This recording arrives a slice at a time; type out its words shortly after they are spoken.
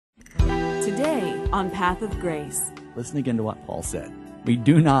Today on Path of Grace. Listen again to what Paul said. We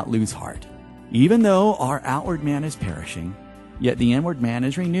do not lose heart. Even though our outward man is perishing, yet the inward man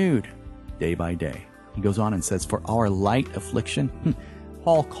is renewed day by day. He goes on and says, for our light affliction,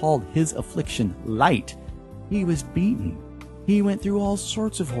 Paul called his affliction light. He was beaten. He went through all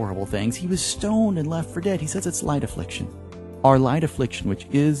sorts of horrible things. He was stoned and left for dead. He says it's light affliction. Our light affliction, which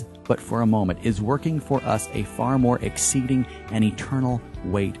is but for a moment, is working for us a far more exceeding and eternal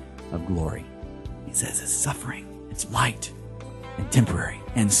weight of glory. He says it's suffering. It's light and temporary.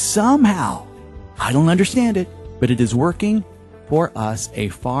 And somehow, I don't understand it, but it is working for us a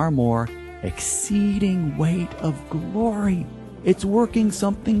far more exceeding weight of glory. It's working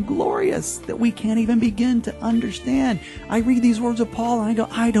something glorious that we can't even begin to understand. I read these words of Paul and I go,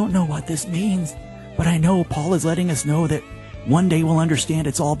 I don't know what this means, but I know Paul is letting us know that one day we'll understand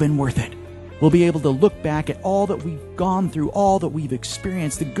it's all been worth it. We'll be able to look back at all that we've gone through, all that we've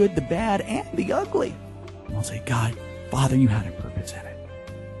experienced, the good, the bad, and the ugly. And we'll say, God, Father, you had a purpose in it.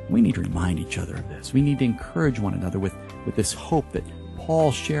 We need to remind each other of this. We need to encourage one another with this hope that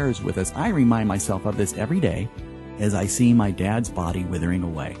Paul shares with us. I remind myself of this every day as I see my dad's body withering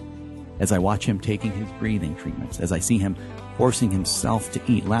away, as I watch him taking his breathing treatments, as I see him forcing himself to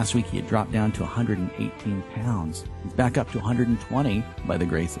eat. Last week he had dropped down to 118 pounds. He's back up to 120 by the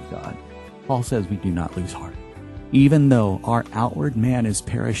grace of God. Paul says we do not lose heart. Even though our outward man is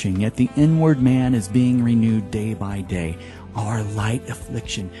perishing, yet the inward man is being renewed day by day. Our light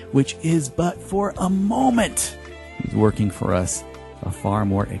affliction, which is but for a moment, is working for us a far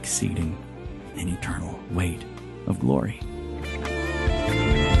more exceeding and eternal weight of glory.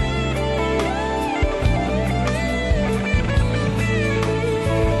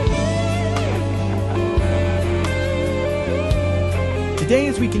 Today,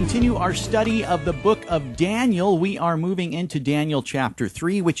 as we continue our study of the book of Daniel, we are moving into Daniel chapter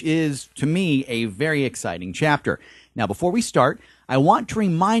 3, which is, to me, a very exciting chapter. Now, before we start, I want to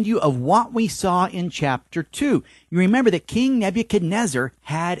remind you of what we saw in chapter 2. You remember that King Nebuchadnezzar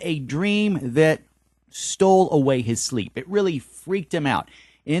had a dream that stole away his sleep. It really freaked him out.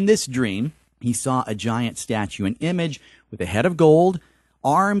 In this dream, he saw a giant statue, an image with a head of gold,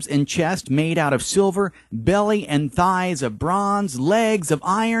 arms and chest made out of silver, belly and thighs of bronze, legs of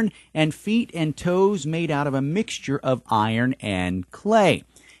iron, and feet and toes made out of a mixture of iron and clay.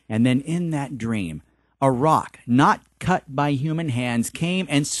 And then in that dream, a rock not cut by human hands came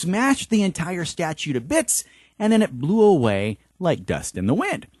and smashed the entire statue to bits, and then it blew away like dust in the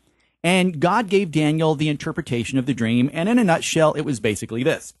wind. And God gave Daniel the interpretation of the dream, and in a nutshell, it was basically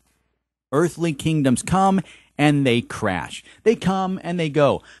this. Earthly kingdoms come and they crash. They come and they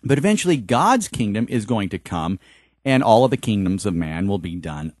go. But eventually God's kingdom is going to come, and all of the kingdoms of man will be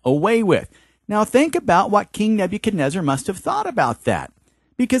done away with. Now think about what King Nebuchadnezzar must have thought about that.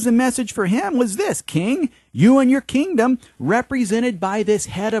 Because the message for him was this: King, you and your kingdom, represented by this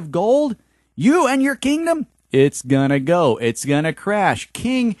head of gold, you and your kingdom, it's gonna go. It's gonna crash.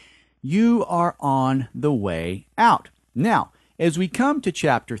 King, you are on the way out. Now, as we come to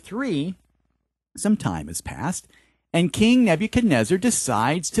chapter 3, some time has passed, and King Nebuchadnezzar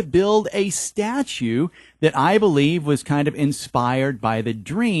decides to build a statue that I believe was kind of inspired by the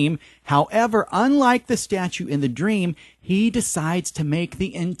dream. However, unlike the statue in the dream, he decides to make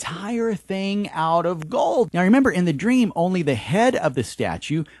the entire thing out of gold. Now remember, in the dream, only the head of the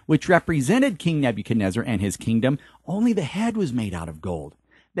statue, which represented King Nebuchadnezzar and his kingdom, only the head was made out of gold.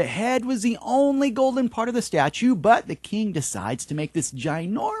 The head was the only golden part of the statue, but the king decides to make this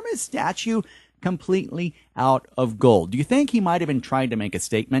ginormous statue completely out of gold. Do you think he might have been trying to make a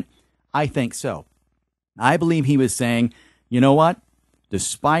statement? I think so. I believe he was saying, you know what?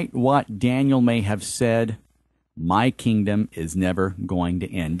 Despite what Daniel may have said, my kingdom is never going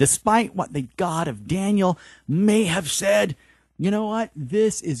to end. Despite what the God of Daniel may have said, you know what?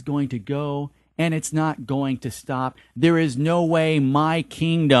 This is going to go, and it's not going to stop. There is no way my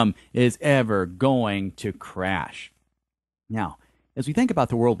kingdom is ever going to crash. Now, as we think about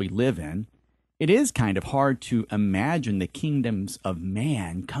the world we live in, it is kind of hard to imagine the kingdoms of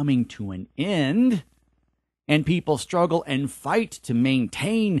man coming to an end, and people struggle and fight to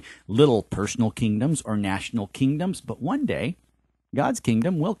maintain little personal kingdoms or national kingdoms, but one day, God's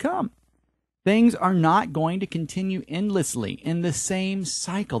kingdom will come. Things are not going to continue endlessly in the same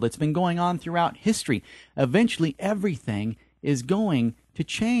cycle that's been going on throughout history. Eventually, everything is going to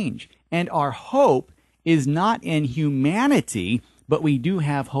change, and our hope is not in humanity, but we do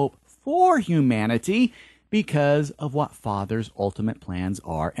have hope for humanity because of what Father's ultimate plans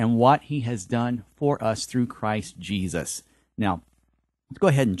are and what he has done for us through Christ Jesus. Now, let's go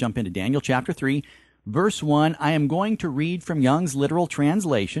ahead and jump into Daniel chapter 3. Verse 1, I am going to read from Young's literal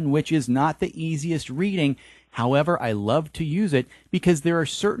translation, which is not the easiest reading. However, I love to use it because there are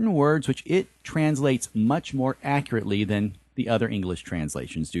certain words which it translates much more accurately than the other English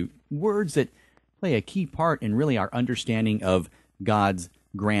translations do. Words that play a key part in really our understanding of God's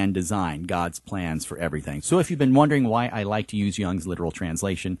grand design, God's plans for everything. So if you've been wondering why I like to use Young's literal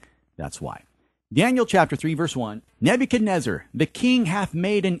translation, that's why. Daniel chapter 3, verse 1, Nebuchadnezzar, the king hath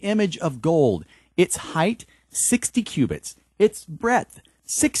made an image of gold, its height 60 cubits, its breadth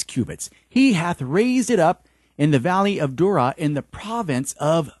 6 cubits. He hath raised it up in the valley of Dura in the province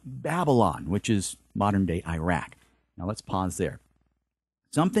of Babylon, which is modern-day Iraq. Now let's pause there.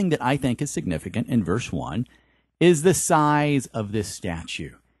 Something that I think is significant in verse 1 is the size of this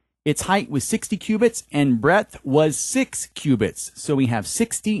statue. Its height was 60 cubits and breadth was 6 cubits. So we have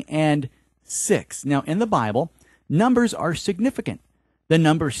 60 and 6. Now in the Bible, numbers are significant. The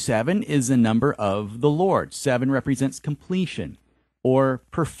number 7 is the number of the Lord. 7 represents completion or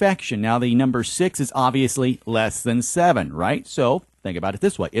perfection. Now the number 6 is obviously less than 7, right? So think about it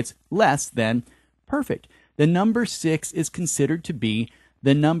this way. It's less than perfect. The number 6 is considered to be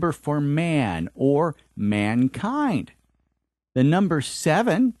the number for man or mankind. The number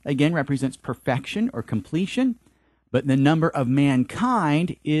 7, again, represents perfection or completion, but the number of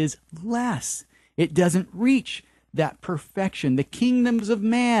mankind is less. It doesn't reach that perfection. The kingdoms of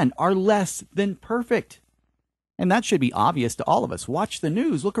man are less than perfect. And that should be obvious to all of us. Watch the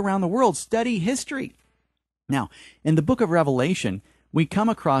news, look around the world, study history. Now, in the book of Revelation, we come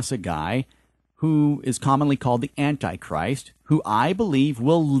across a guy who is commonly called the Antichrist, who I believe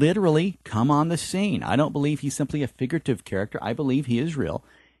will literally come on the scene. I don't believe he's simply a figurative character. I believe he is real.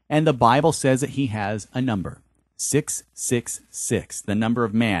 And the Bible says that he has a number, 666, the number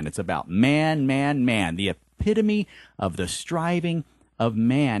of man. It's about man, man, man, the epitome of the striving of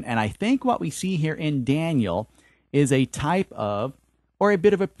man. And I think what we see here in Daniel is a type of, or a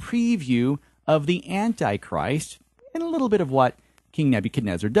bit of a preview of the Antichrist and a little bit of what King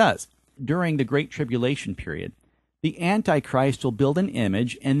Nebuchadnezzar does. During the Great Tribulation period, the Antichrist will build an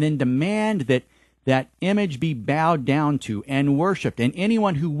image and then demand that that image be bowed down to and worshipped. And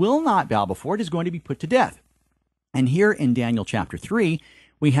anyone who will not bow before it is going to be put to death. And here in Daniel chapter 3,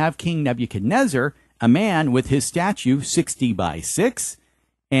 we have King Nebuchadnezzar, a man with his statue 60 by 6,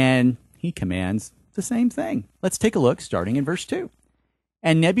 and he commands the same thing. Let's take a look starting in verse 2.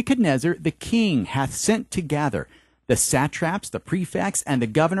 And Nebuchadnezzar the king hath sent to gather the satraps, the prefects, and the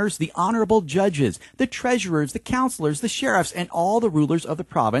governors, the honorable judges, the treasurers, the counselors, the sheriffs, and all the rulers of the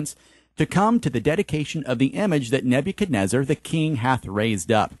province, to come to the dedication of the image that Nebuchadnezzar the king hath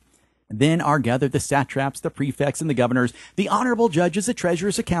raised up. Then are gathered the satraps, the prefects, and the governors, the honorable judges, the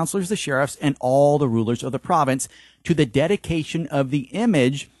treasurers, the counselors, the sheriffs, and all the rulers of the province, to the dedication of the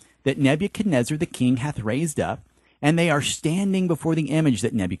image that Nebuchadnezzar the king hath raised up. And they are standing before the image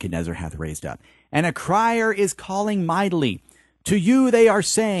that Nebuchadnezzar hath raised up. And a crier is calling mightily. To you they are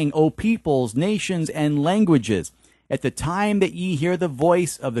saying, O peoples, nations, and languages, at the time that ye hear the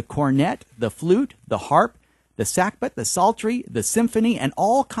voice of the cornet, the flute, the harp, the sackbut, the psaltery, the symphony, and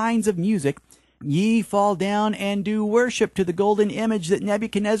all kinds of music, ye fall down and do worship to the golden image that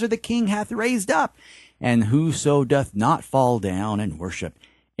Nebuchadnezzar the king hath raised up. And whoso doth not fall down and worship,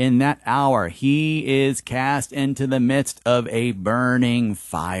 in that hour he is cast into the midst of a burning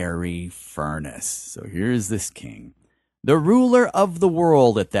fiery furnace. So here's this king, the ruler of the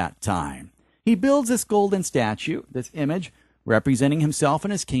world at that time. He builds this golden statue, this image, representing himself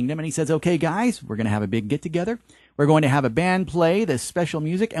and his kingdom, and he says, okay, guys, we're going to have a big get-together. We're going to have a band play this special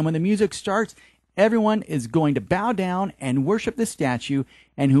music, and when the music starts, everyone is going to bow down and worship the statue,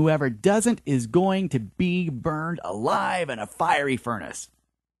 and whoever doesn't is going to be burned alive in a fiery furnace.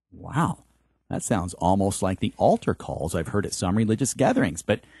 Wow, that sounds almost like the altar calls I've heard at some religious gatherings,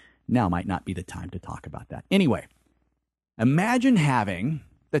 but now might not be the time to talk about that. Anyway, imagine having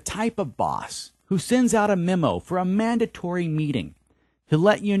the type of boss who sends out a memo for a mandatory meeting to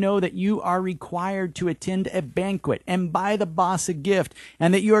let you know that you are required to attend a banquet and buy the boss a gift,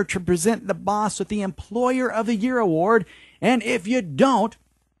 and that you are to present the boss with the Employer of the Year award, and if you don't,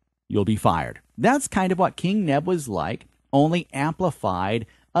 you'll be fired. That's kind of what King Neb was like, only amplified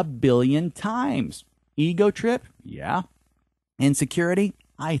 1 billion times. Ego trip? Yeah. Insecurity?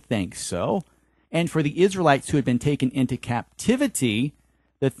 I think so. And for the Israelites who had been taken into captivity,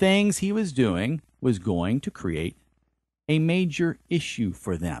 the things he was doing was going to create a major issue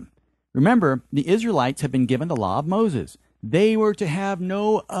for them. Remember, the Israelites had been given the law of Moses. They were to have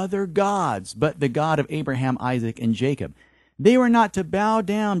no other gods but the God of Abraham, Isaac, and Jacob. They were not to bow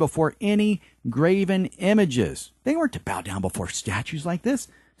down before any graven images. They weren't to bow down before statues like this.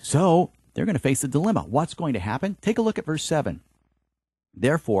 So they're going to face a dilemma. What's going to happen? Take a look at verse 7.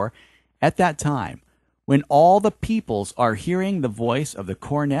 Therefore, at that time, when all the peoples are hearing the voice of the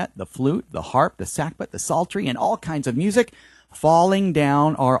cornet, the flute, the harp, the sackbut, the psaltery, and all kinds of music, falling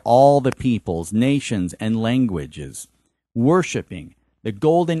down are all the peoples, nations, and languages, worshiping the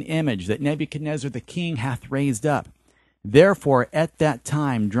golden image that Nebuchadnezzar the king hath raised up. Therefore at that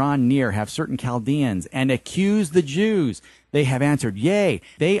time drawn near have certain Chaldeans, and accused the Jews. They have answered, Yea,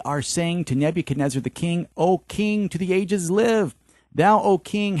 they are saying to Nebuchadnezzar the king, O king, to the ages live. Thou, O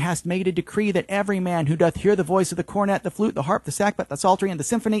king, hast made a decree that every man who doth hear the voice of the cornet, the flute, the harp, the sackbut, the psaltery, and the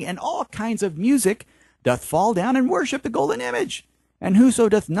symphony, and all kinds of music, doth fall down and worship the golden image. And whoso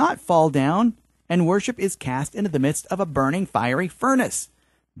doth not fall down and worship is cast into the midst of a burning fiery furnace.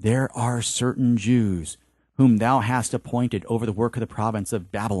 There are certain Jews whom thou hast appointed over the work of the province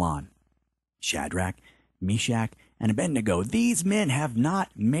of Babylon, Shadrach, Meshach, and Abednego. These men have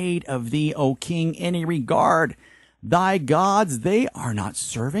not made of thee, O king, any regard. Thy gods they are not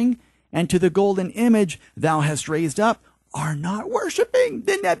serving, and to the golden image thou hast raised up are not worshipping.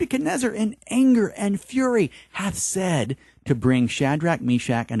 Then Nebuchadnezzar in anger and fury hath said to bring Shadrach,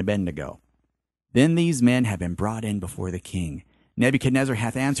 Meshach, and Abednego. Then these men have been brought in before the king. Nebuchadnezzar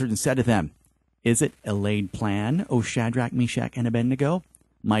hath answered and said to them, Is it a laid plan, O Shadrach, Meshach, and Abednego?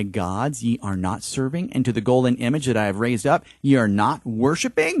 My gods ye are not serving, and to the golden image that I have raised up ye are not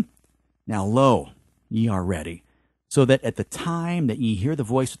worshipping? Now lo, ye are ready, so that at the time that ye hear the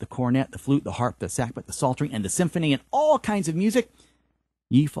voice of the cornet, the flute, the harp, the sackbut, the psaltery, and the symphony, and all kinds of music,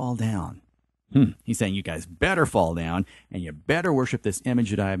 ye fall down. He's saying you guys better fall down, and you better worship this image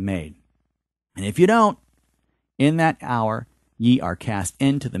that I have made. And if you don't, in that hour ye are cast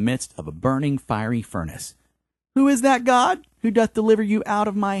into the midst of a burning fiery furnace. Who is that God who doth deliver you out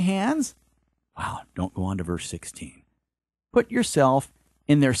of my hands? Wow, don't go on to verse 16. Put yourself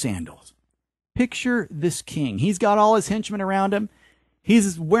in their sandals. Picture this king. He's got all his henchmen around him.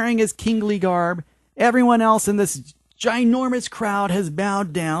 He's wearing his kingly garb. Everyone else in this ginormous crowd has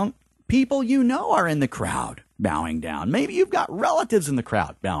bowed down. People you know are in the crowd bowing down. Maybe you've got relatives in the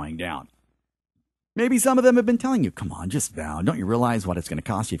crowd bowing down. Maybe some of them have been telling you, come on, just bow. Don't you realize what it's going to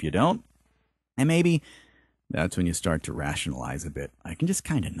cost you if you don't? And maybe that's when you start to rationalize a bit. I can just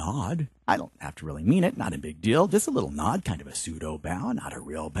kind of nod. I don't have to really mean it. Not a big deal. Just a little nod, kind of a pseudo bow, not a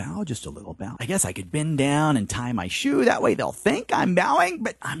real bow, just a little bow. I guess I could bend down and tie my shoe. That way they'll think I'm bowing,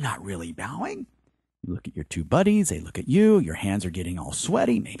 but I'm not really bowing. You look at your two buddies. They look at you. Your hands are getting all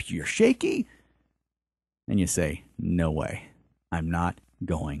sweaty. Maybe you're shaky. And you say, no way. I'm not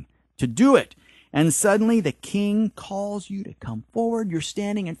going to do it. And suddenly the king calls you to come forward. You're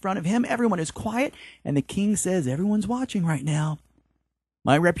standing in front of him. Everyone is quiet. And the king says, everyone's watching right now.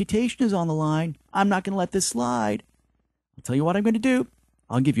 My reputation is on the line. I'm not going to let this slide. I'll tell you what I'm going to do.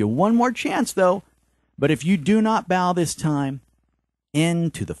 I'll give you one more chance, though. But if you do not bow this time,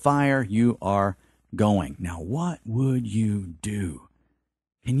 into the fire you are going. Now, what would you do?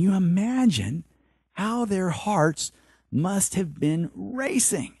 Can you imagine how their hearts must have been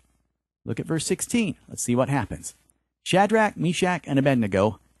racing? Look at verse 16. Let's see what happens. Shadrach, Meshach, and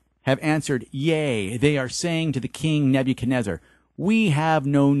Abednego have answered, Yea, they are saying to the king Nebuchadnezzar, We have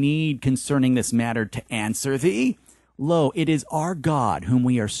no need concerning this matter to answer thee. Lo, it is our God whom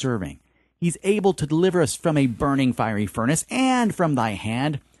we are serving. He's able to deliver us from a burning fiery furnace and from thy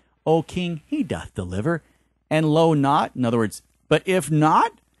hand. O king, he doth deliver. And lo not, in other words, but if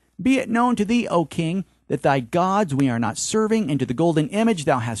not, be it known to thee, O king, that thy gods we are not serving, and to the golden image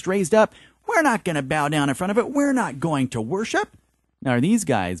thou hast raised up, we're not going to bow down in front of it. We're not going to worship. Now, are these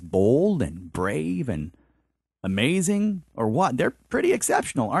guys bold and brave and amazing or what? They're pretty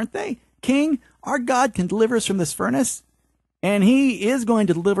exceptional, aren't they? King, our God can deliver us from this furnace, and he is going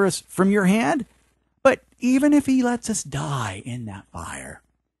to deliver us from your hand. But even if he lets us die in that fire,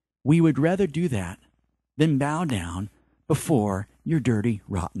 we would rather do that than bow down before your dirty,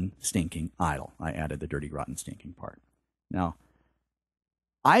 rotten, stinking idol. I added the dirty, rotten, stinking part. Now,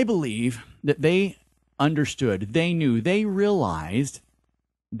 I believe that they understood, they knew, they realized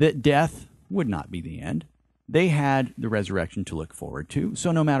that death would not be the end. They had the resurrection to look forward to.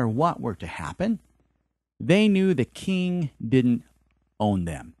 So no matter what were to happen, they knew the king didn't own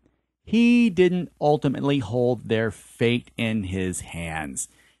them. He didn't ultimately hold their fate in his hands.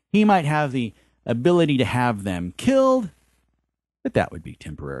 He might have the ability to have them killed, but that would be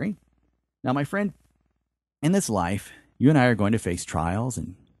temporary. Now, my friend, in this life, you and I are going to face trials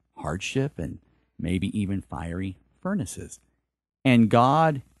and hardship and maybe even fiery furnaces. And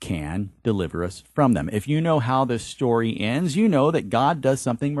God can deliver us from them. If you know how this story ends, you know that God does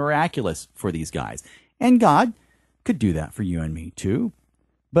something miraculous for these guys. And God could do that for you and me too.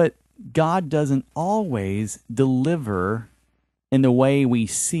 But God doesn't always deliver in the way we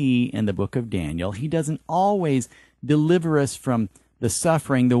see in the book of Daniel. He doesn't always deliver us from the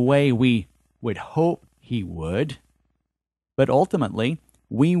suffering the way we would hope he would. But ultimately,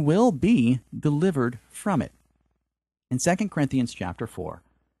 we will be delivered from it. In 2 Corinthians chapter 4,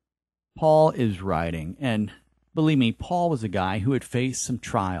 Paul is writing, and believe me, Paul was a guy who had faced some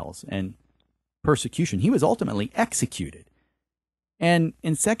trials and persecution. He was ultimately executed. And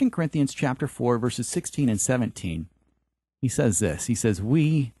in 2 Corinthians chapter 4, verses 16 and 17, he says this. He says,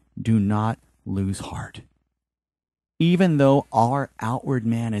 "We do not lose heart. Even though our outward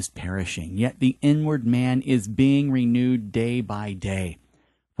man is perishing, yet the inward man is being renewed day by day.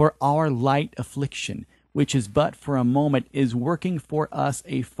 For our light affliction, which is but for a moment, is working for us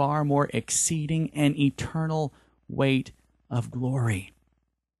a far more exceeding and eternal weight of glory."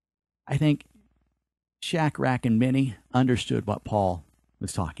 I think Shadrach and many understood what Paul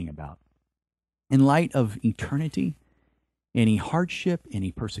was talking about. In light of eternity, any hardship,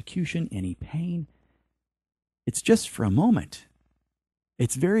 any persecution, any pain, it's just for a moment.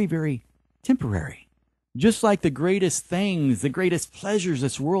 It's very, very temporary. Just like the greatest things, the greatest pleasures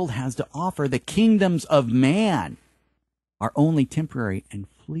this world has to offer, the kingdoms of man are only temporary and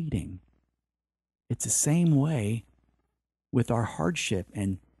fleeting. It's the same way with our hardship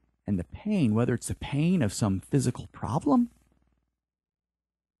and the pain, whether it's the pain of some physical problem,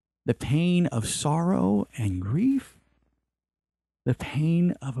 the pain of sorrow and grief, the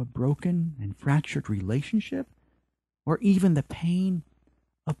pain of a broken and fractured relationship, or even the pain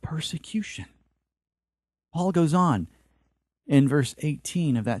of persecution. Paul goes on in verse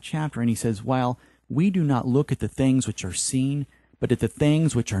 18 of that chapter, and he says, "While we do not look at the things which are seen, but at the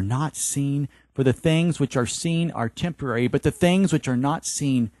things which are not seen, for the things which are seen are temporary, but the things which are not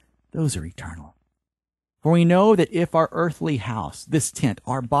seen, those are eternal. For we know that if our earthly house, this tent,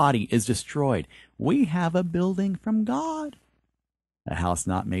 our body, is destroyed, we have a building from God, a house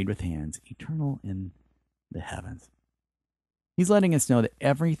not made with hands, eternal in the heavens." He's letting us know that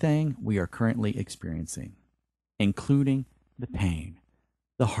everything we are currently experiencing, including the pain,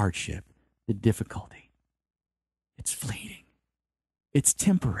 the hardship, the difficulty, it's fleeting. It's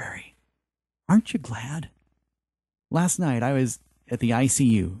temporary. Aren't you glad? Last night I was at the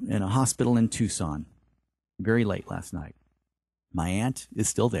ICU in a hospital in Tucson, very late last night. My aunt is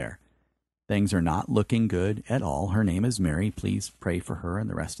still there. Things are not looking good at all. Her name is Mary. Please pray for her and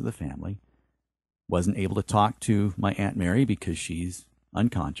the rest of the family. Wasn't able to talk to my Aunt Mary because she's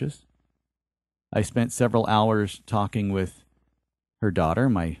unconscious. I spent several hours talking with her daughter,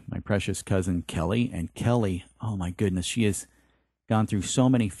 my precious cousin Kelly. And Kelly, oh my goodness, she has gone through so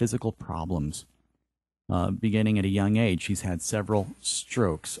many physical problems. Beginning at a young age, she's had several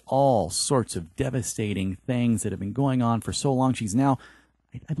strokes, all sorts of devastating things that have been going on for so long. She's now,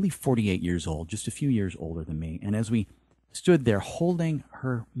 I believe, 48 years old, just a few years older than me. And as we stood there holding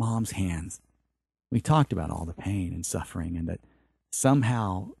her mom's hands, we talked about all the pain and suffering, and that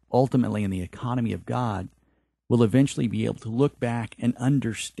somehow, ultimately, in the economy of God, we'll eventually be able to look back and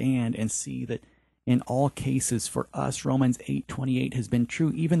understand and see that in all cases, for us, Romans 8:28 has been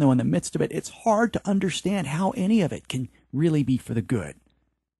true, even though in the midst of it, it's hard to understand how any of it can really be for the good,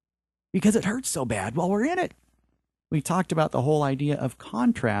 because it hurts so bad while we're in it. We talked about the whole idea of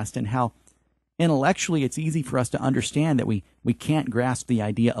contrast and how intellectually it's easy for us to understand that we can't grasp the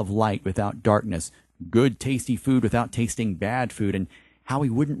idea of light without darkness, good, tasty food without tasting bad food, and how we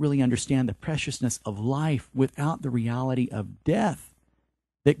wouldn't really understand the preciousness of life without the reality of death.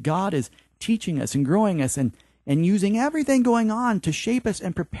 That God is teaching us and growing us and using everything going on to shape us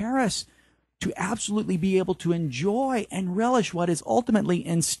and prepare us to absolutely be able to enjoy and relish what is ultimately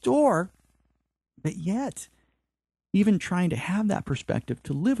in store. But yet, even trying to have that perspective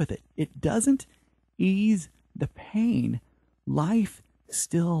to live with it, it doesn't ease the pain. Life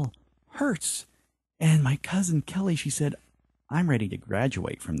still hurts. And my cousin Kelly, she said, "I'm ready to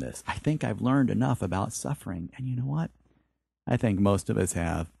graduate from this. I think I've learned enough about suffering." And you know what? I think most of us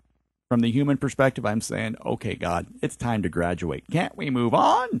have. From the human perspective, I'm saying, okay, God, it's time to graduate. Can't we move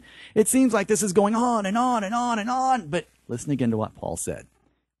on? It seems like this is going on and on and on and on. But listen again to what Paul said.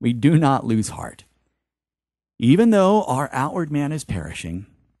 We do not lose heart. Even though our outward man is perishing,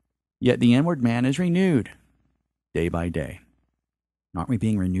 yet the inward man is renewed day by day. Aren't we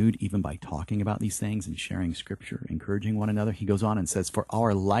being renewed even by talking about these things and sharing Scripture, encouraging one another? He goes on and says, "For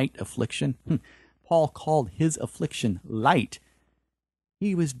our light affliction," Paul called his affliction light.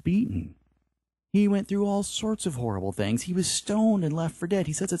 He was beaten. He went through all sorts of horrible things. He was stoned and left for dead.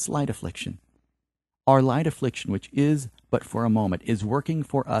 He says it's light affliction. Our light affliction, which is but for a moment, is working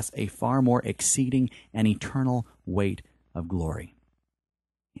for us a far more exceeding and eternal weight of glory.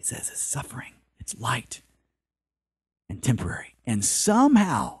 He says it's suffering. It's light and temporary. And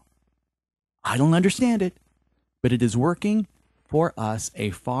somehow, I don't understand it, but it is working for us a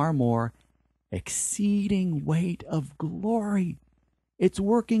far more exceeding weight of glory. It's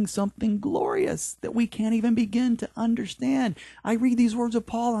working something glorious that we can't even begin to understand. I read these words of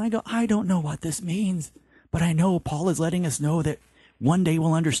Paul and I go, I don't know what this means, but I know Paul is letting us know that one day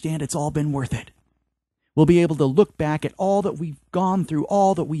we'll understand it's all been worth it. We'll be able to look back at all that we've gone through,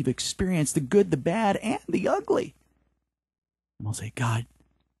 all that we've experienced, the good, the bad, and the ugly. And we'll say, God,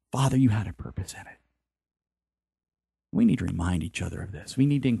 Father, you had a purpose in it. We need to remind each other of this. We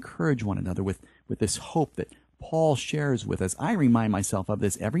need to encourage one another with this hope that Paul shares with us. I remind myself of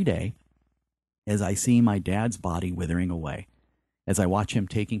this every day as I see my dad's body withering away, as I watch him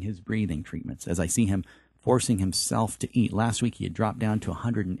taking his breathing treatments, as I see him forcing himself to eat. Last week he had dropped down to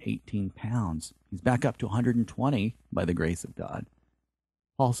 118 pounds. He's back up to 120 by the grace of God.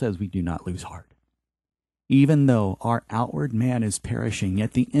 Paul says we do not lose heart. Even though our outward man is perishing,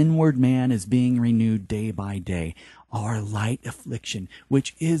 yet the inward man is being renewed day by day. Our light affliction,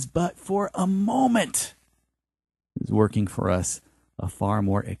 which is but for a moment, is working for us a far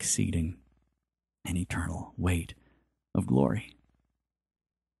more exceeding and eternal weight of glory.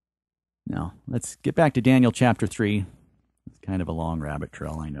 Now, let's get back to Daniel chapter 3. It's kind of a long rabbit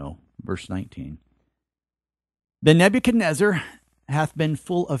trail, I know. Verse 19. Then Nebuchadnezzar hath been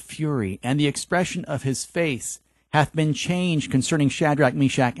full of fury, and the expression of his face hath been changed concerning Shadrach,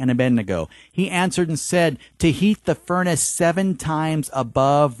 Meshach, and Abednego. He answered and said, to heat the furnace 7 times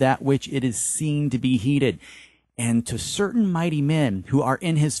above that which it is seen to be heated. And to certain mighty men who are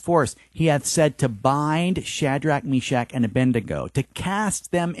in his force, he hath said to bind Shadrach, Meshach, and Abednego, to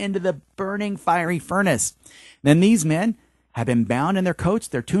cast them into the burning fiery furnace. Then these men have been bound in their coats,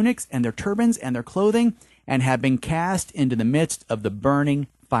 their tunics, and their turbans, and their clothing, and have been cast into the midst of the burning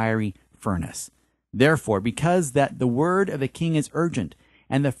fiery furnace. Therefore, because that the word of the king is urgent,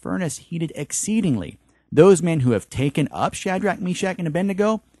 and the furnace heated exceedingly, those men who have taken up Shadrach, Meshach, and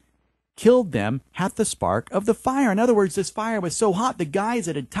Abednego killed them hath the spark of the fire. In other words, this fire was so hot, the guys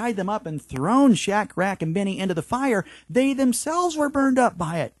that had tied them up and thrown Shadrach and Benny into the fire, they themselves were burned up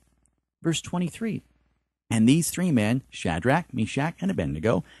by it. Verse 23. And these 3 men, Shadrach, Meshach, and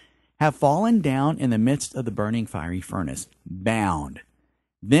Abednego, have fallen down in the midst of the burning fiery furnace, bound.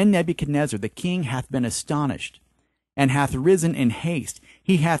 Then Nebuchadnezzar the king hath been astonished, and hath risen in haste.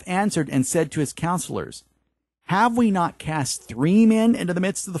 He hath answered and said to his counselors, have we not cast 3 men into the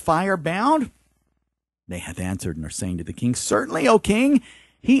midst of the fire bound? They hath answered and are saying to the king, certainly, O king.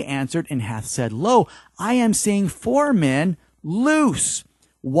 He answered and hath said, lo, I am seeing 4 men loose,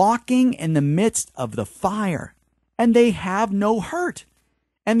 walking in the midst of the fire, and they have no hurt.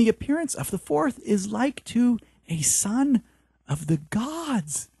 And the appearance of the 4th is like to a son of the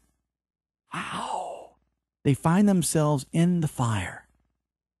gods. Wow. They find themselves in the fire.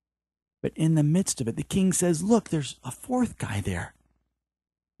 But in the midst of it, the king says, look, there's a 4th guy there.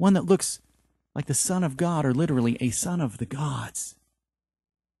 One that looks like the son of God, or literally a son of the gods.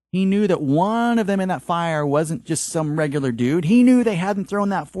 He knew that one of them in that fire wasn't just some regular dude. He knew they hadn't thrown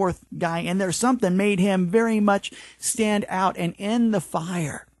that 4th guy in there. Something made him very much stand out. And in the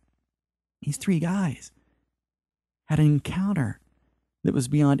fire, these 3 guys had an encounter that was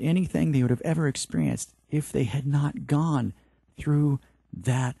beyond anything they would have ever experienced if they had not gone through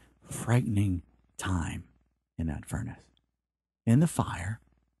that frightening time in that furnace. In the fire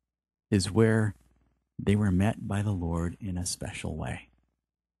is where they were met by the Lord in a special way.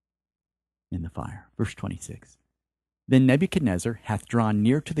 In the fire. Verse 26. Then Nebuchadnezzar hath drawn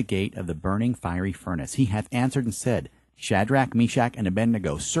near to the gate of the burning fiery furnace. He hath answered and said, Shadrach, Meshach, and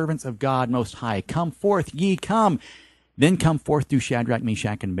Abednego, servants of God Most High, come forth, ye come. Then come forth do Shadrach,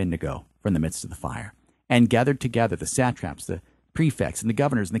 Meshach, and Abednego from the midst of the fire, and gathered together the satraps, the prefects, and the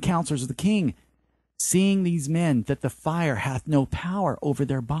governors, and the counselors of the king, seeing these men that the fire hath no power over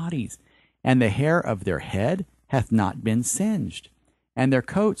their bodies, and the hair of their head hath not been singed, and their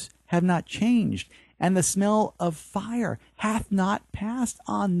coats have not changed, and the smell of fire hath not passed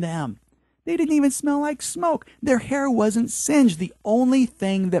on them. They didn't even smell like smoke. Their hair wasn't singed. The only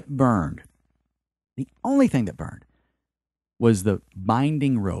thing that burned was the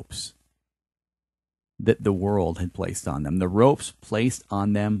binding ropes that the world had placed on them, the ropes placed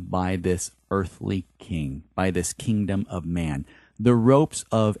on them by this earthly king, by this kingdom of man, the ropes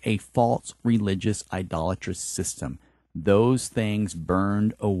of a false religious idolatrous system. Those things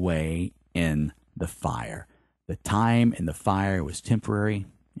burned away in the fire. The time in the fire was temporary,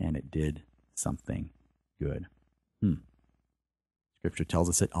 and it did something good. Scripture tells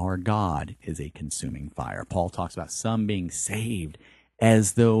us that our God is a consuming fire. Paul talks about some being saved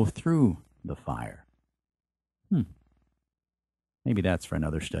as though through the fire. Maybe that's for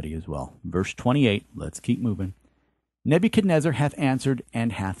another study as well. Verse 28, let's keep moving. Nebuchadnezzar hath answered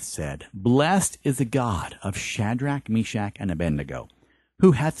and hath said, Blessed is the God of Shadrach, Meshach, and Abednego,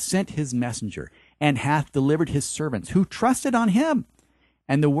 who hath sent his messenger, and hath delivered his servants, who trusted on him.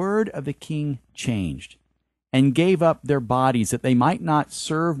 And the word of the king changed, and gave up their bodies, that they might not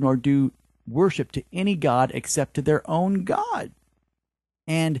serve nor do worship to any god except to their own God.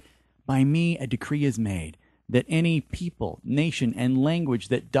 And by me a decree is made, that any people, nation, and language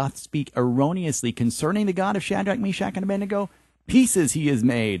that doth speak erroneously concerning the God of Shadrach, Meshach, and Abednego, pieces he is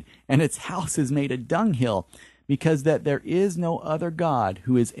made, and its house is made a dunghill, because that there is no other God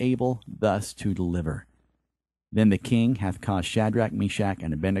who is able thus to deliver. Then the king hath caused Shadrach, Meshach,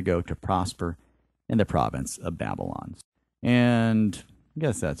 and Abednego to prosper in the province of Babylon. And I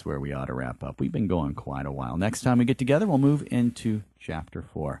guess that's where we ought to wrap up. We've been going quite a while. Next time we get together, we'll move into chapter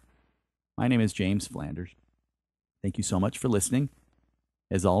 4. My name is James Flanders. Thank you so much for listening.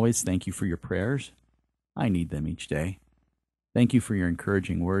 As always, thank you for your prayers. I need them each day. Thank you for your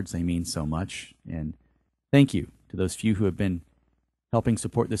encouraging words. They mean so much. And thank you to those few who have been helping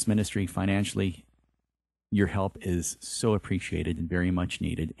support this ministry financially. Your help is so appreciated and very much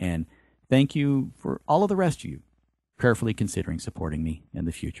needed. And thank you for all of the rest of you prayerfully considering supporting me in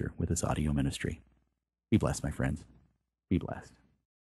the future with this audio ministry. Be blessed, my friends. Be blessed.